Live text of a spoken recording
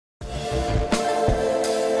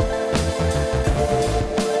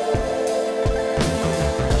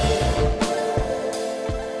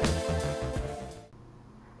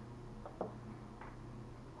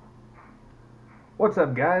What's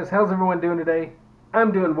up, guys? How's everyone doing today?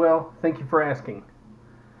 I'm doing well, thank you for asking.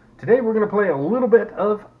 Today we're going to play a little bit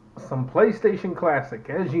of some PlayStation Classic.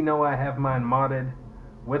 As you know, I have mine modded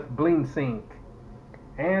with Bleemsync.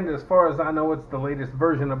 And as far as I know, it's the latest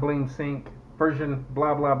version of Bleemsync, version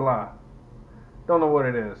blah blah blah. Don't know what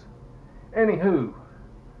it is. Anywho,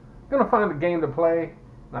 gonna find a game to play.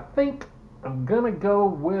 And I think I'm gonna go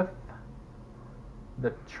with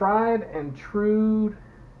the tried and true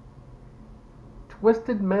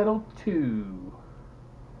Twisted Metal 2.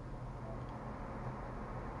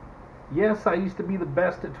 Yes, I used to be the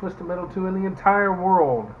best at Twisted Metal 2 in the entire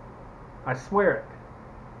world. I swear it.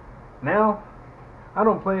 Now, I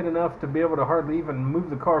don't play it enough to be able to hardly even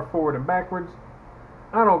move the car forward and backwards.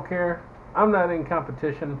 I don't care. I'm not in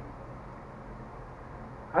competition.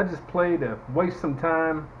 I just play to waste some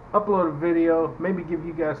time, upload a video, maybe give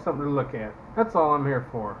you guys something to look at. That's all I'm here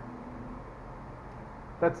for.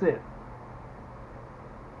 That's it.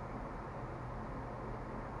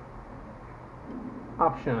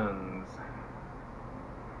 Options.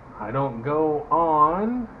 I don't go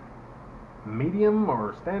on medium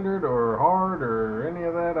or standard or hard or any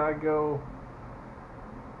of that. I go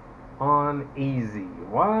on easy.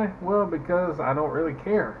 Why? Well, because I don't really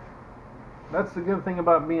care. That's the good thing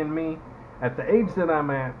about being me at the age that I'm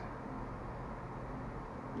at,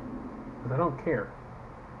 because I don't care.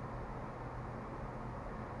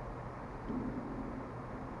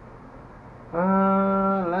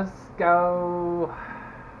 Let's go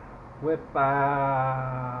with can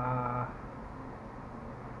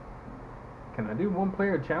I do one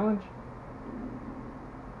player challenge?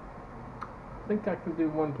 I think I can do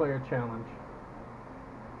one player challenge.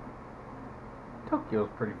 Tokyo's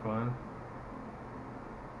pretty fun.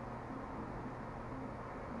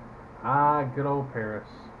 Ah, good old Paris.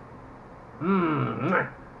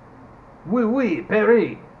 Oui, oui,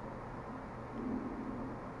 Paris.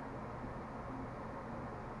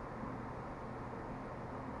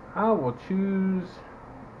 I will choose.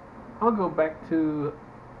 I'll go back to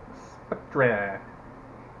Spectra.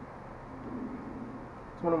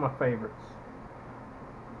 It's one of my favorites.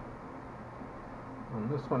 On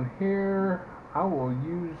this one here, I will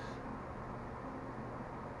use.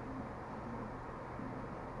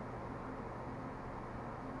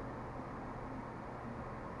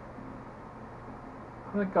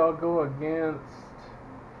 I think I'll go against.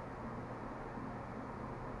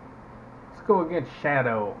 Let's go against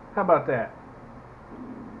Shadow. How about that?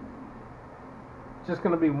 It's just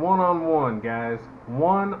going to be one-on-one, guys.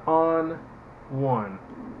 One-on-one.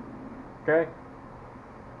 Okay?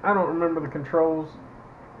 I don't remember the controls.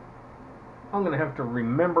 I'm going to have to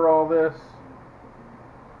remember all this.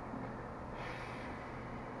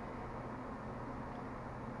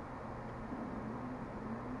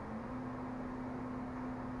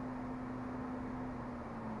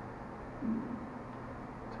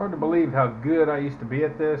 It's hard to believe how good I used to be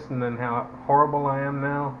at this and then how horrible I am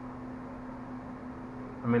now.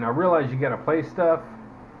 I mean, I realize you gotta play stuff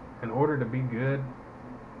in order to be good,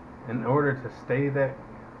 in order to stay that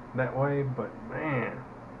way, but man.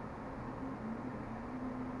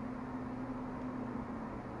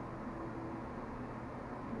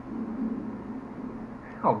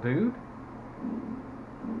 Hell, dude.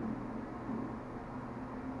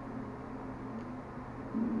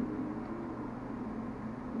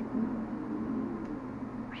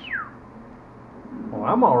 Well,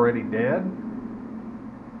 I'm already dead.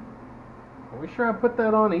 Are we sure I put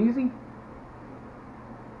that on easy?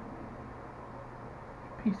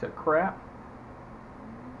 Piece of crap.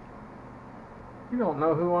 You don't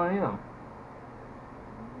know who I am.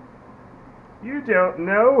 You don't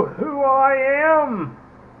know who I am!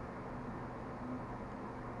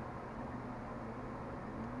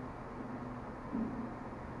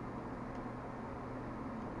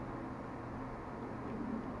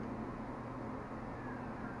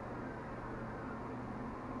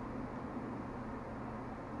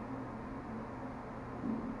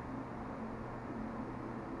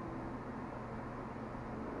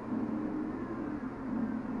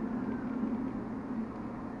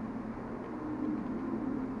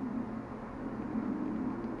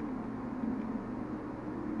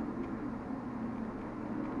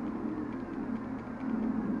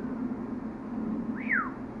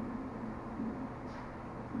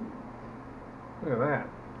 Look at that.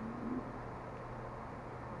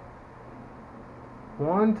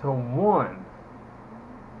 1-to-1.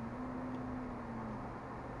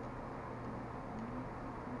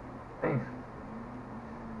 Thanks.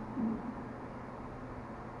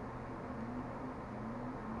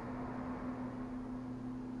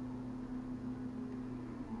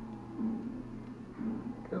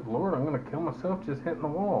 Good Lord, I'm going to kill myself. myself just hitting the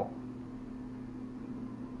wall.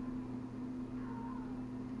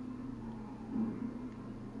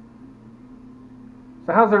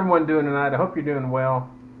 So how's everyone doing tonight? I hope you're doing well.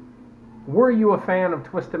 Were you a fan of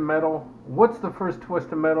Twisted Metal? What's the first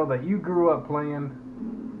Twisted Metal that you grew up playing?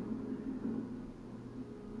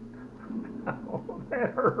 Oh,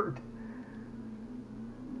 that hurt.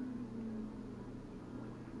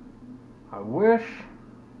 I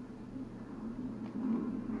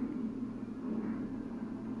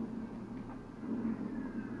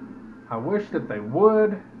wish that they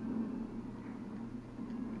would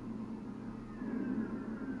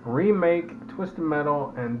remake Twisted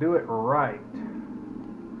Metal and do it right.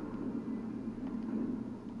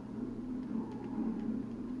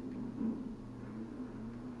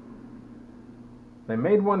 They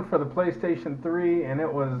made one for the PlayStation 3 and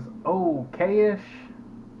it was okay-ish.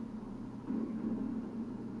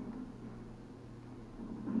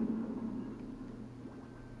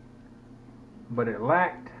 But it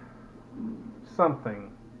lacked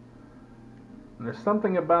something. And there's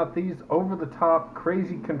something about these over-the-top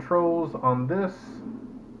crazy controls on this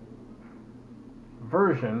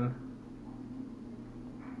version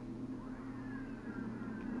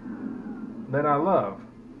that I love.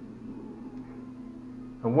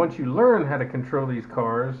 And once you learn how to control these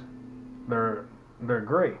cars, they're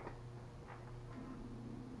great.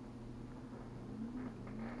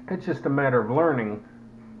 It's just a matter of learning.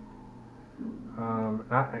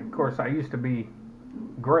 Of course, I used to be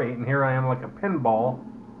great, and here I am like a pinball.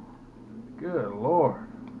 Good Lord.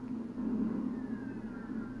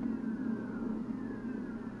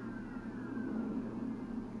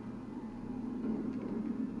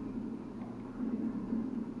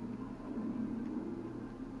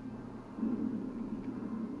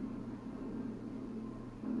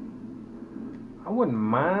 I wouldn't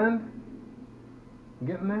mind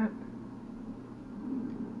getting that.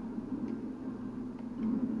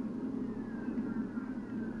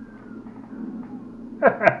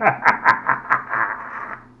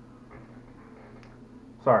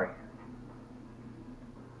 Sorry.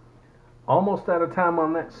 Almost out of time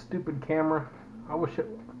on that stupid camera. I wish it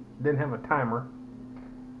didn't have a timer.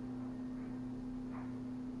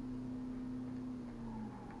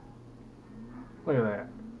 Look at that.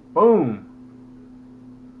 Boom.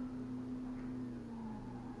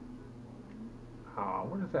 Oh,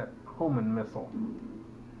 what is that homing missile?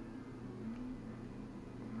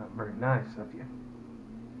 Not very nice of you.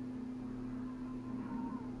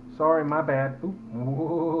 Sorry, my bad. Oop,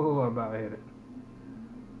 whoa, I about hit it.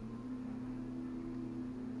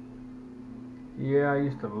 Yeah, I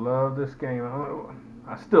used to love this game.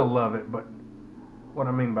 I still love it, but what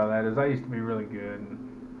I mean by that is I used to be really good. And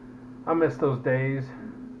I miss those days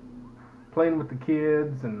playing with the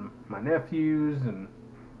kids and my nephews and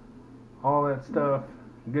all that stuff.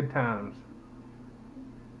 Good times.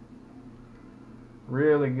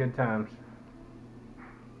 Really good times.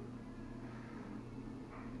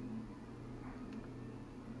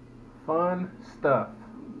 Fun stuff.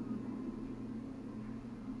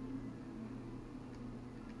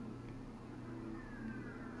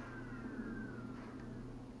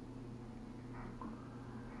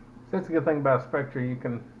 So that's a good thing about Spectre. You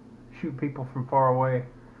can shoot people from far away.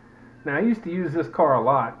 Now, I used to use this car a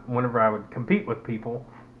lot whenever I would compete with people.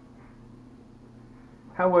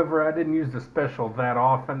 However, I didn't use the special that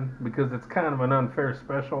often because it's kind of an unfair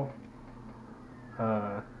special.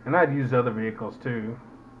 And I'd use other vehicles too.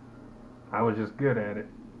 I was just good at it.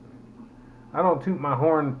 I don't toot my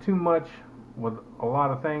horn too much with a lot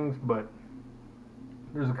of things, but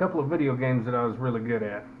there's a couple of video games that I was really good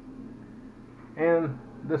at. And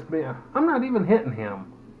this being, I'm not even hitting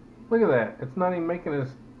him. Look at that. It's not even making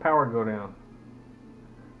his power go down.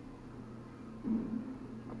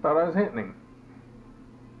 I thought I was hitting him.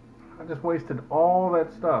 I just wasted all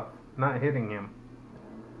that stuff not hitting him.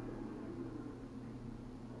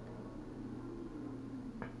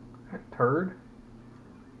 That turd.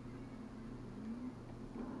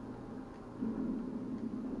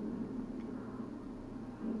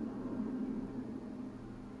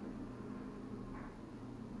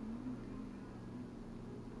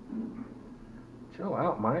 Chill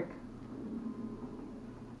out, Mike.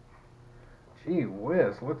 Gee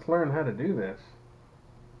whiz, let's learn how to do this.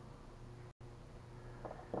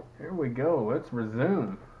 Here we go, let's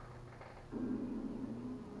resume.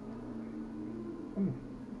 Ooh.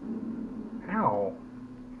 Ow.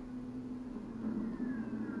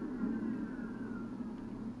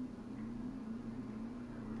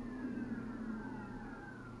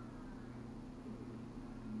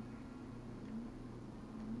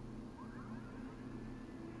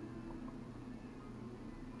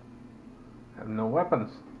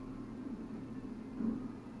 weapons.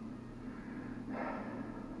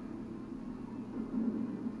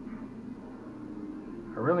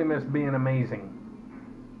 I really miss being amazing.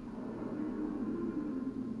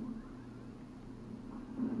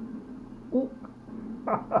 Ooh.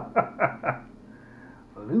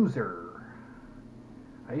 Loser.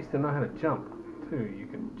 I used to know how to jump too. You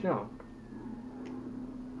can jump,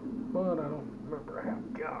 but I don't remember how.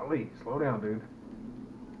 Golly, slow down, dude.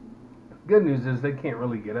 Good news is they can't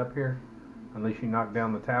really get up here unless you knock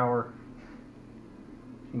down the tower.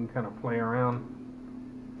 You can kind of play around.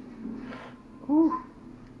 Whew.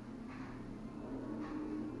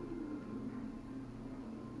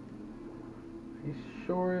 He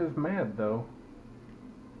sure is mad though.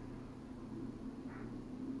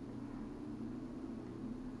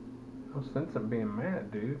 No sense in being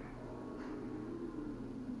mad, dude.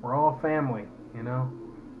 We're all family, you know?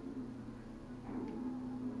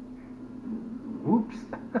 Oops.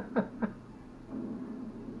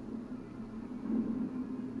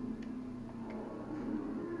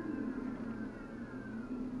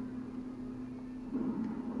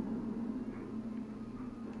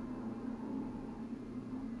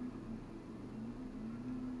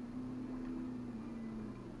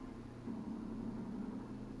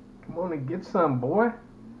 Come on and get some, boy.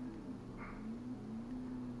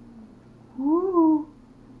 Woo!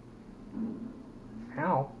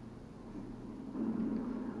 Ow.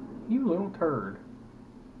 You little turd.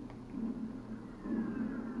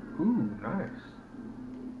 Ooh, nice.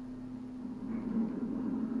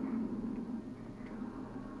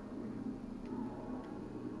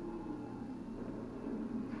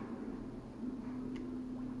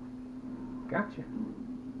 Gotcha.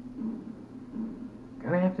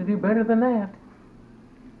 Gonna have to do better than that.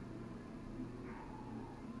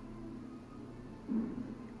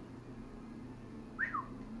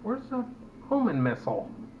 Where's the homing missile?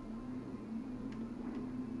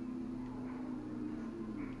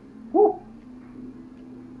 Woo!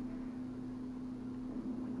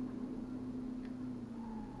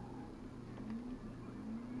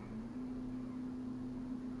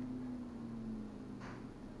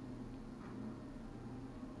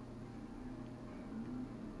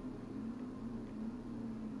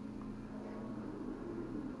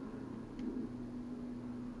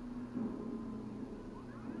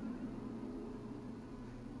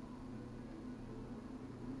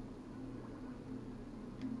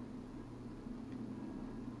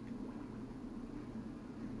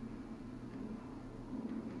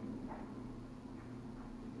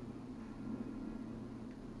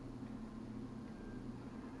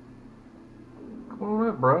 Come on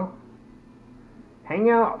up, bro.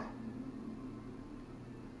 Hang out.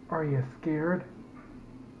 Are you scared?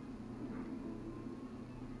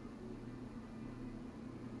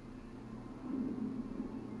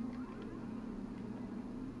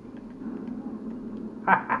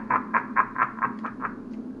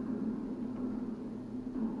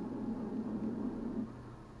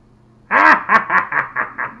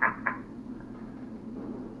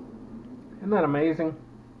 Isn't that amazing?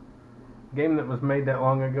 Game that was made that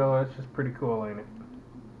long ago, that's just pretty cool, ain't it?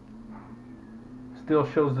 Still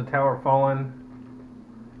shows the tower falling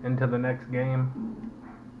into the next game.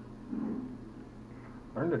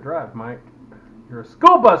 Learn to drive, Mike. You're a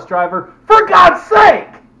school bus driver, for God's sake!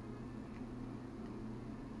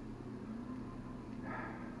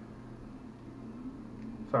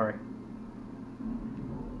 Sorry.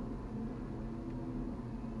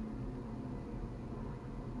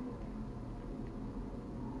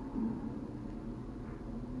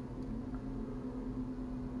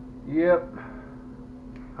 Yep.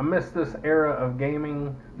 I miss this era of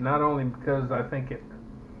gaming, not only because I think it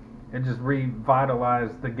just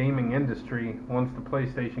revitalized the gaming industry once the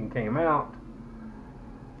PlayStation came out,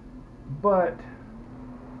 but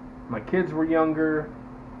my kids were younger,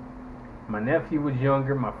 my nephew was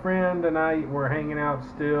younger, my friend and I were hanging out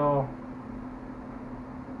still,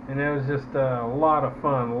 and it was just a lot of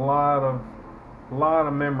fun, a lot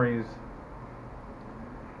of memories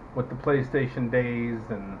with the PlayStation days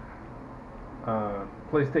and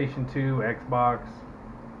PlayStation 2, Xbox,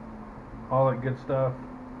 all that good stuff.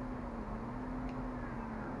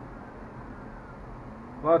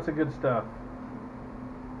 Lots of good stuff.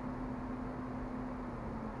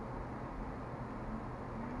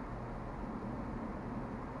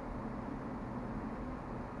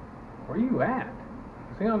 Where are you at?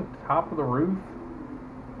 Is he on top of the roof?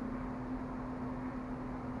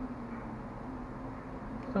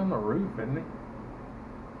 He's on the roof, isn't he?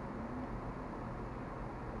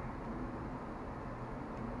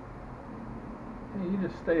 Hey, you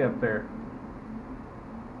just stay up there.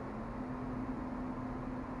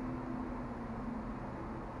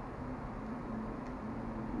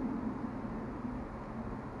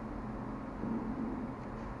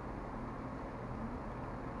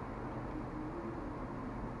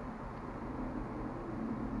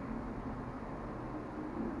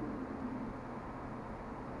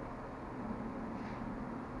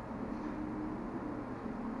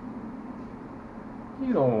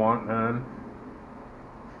 You don't want none.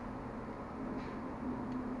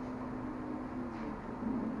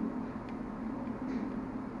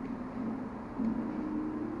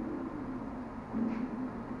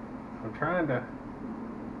 I'm trying to...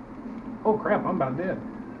 Oh crap, I'm about dead.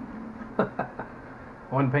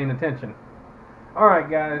 Wasn't paying attention. Alright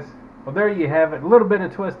guys, well there you have it. A little bit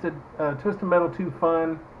of Twisted Metal 2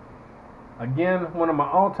 fun. Again, one of my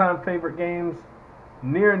all-time favorite games.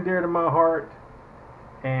 Near and dear to my heart.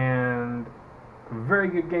 And a very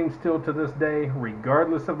good game still to this day,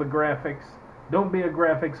 regardless of the graphics. Don't be a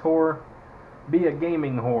graphics whore. Be a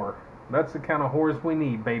gaming whore. That's the kind of whores we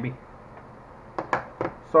need, baby.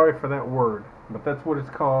 Sorry for that word, but that's what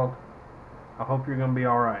it's called. I hope you're going to be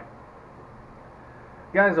alright.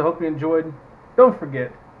 Guys, I hope you enjoyed. Don't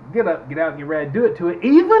forget, get up, get out, get rad, do it to it,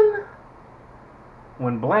 even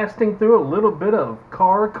when blasting through a little bit of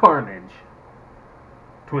car carnage.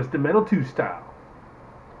 Twisted Metal 2 style.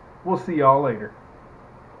 We'll see y'all later.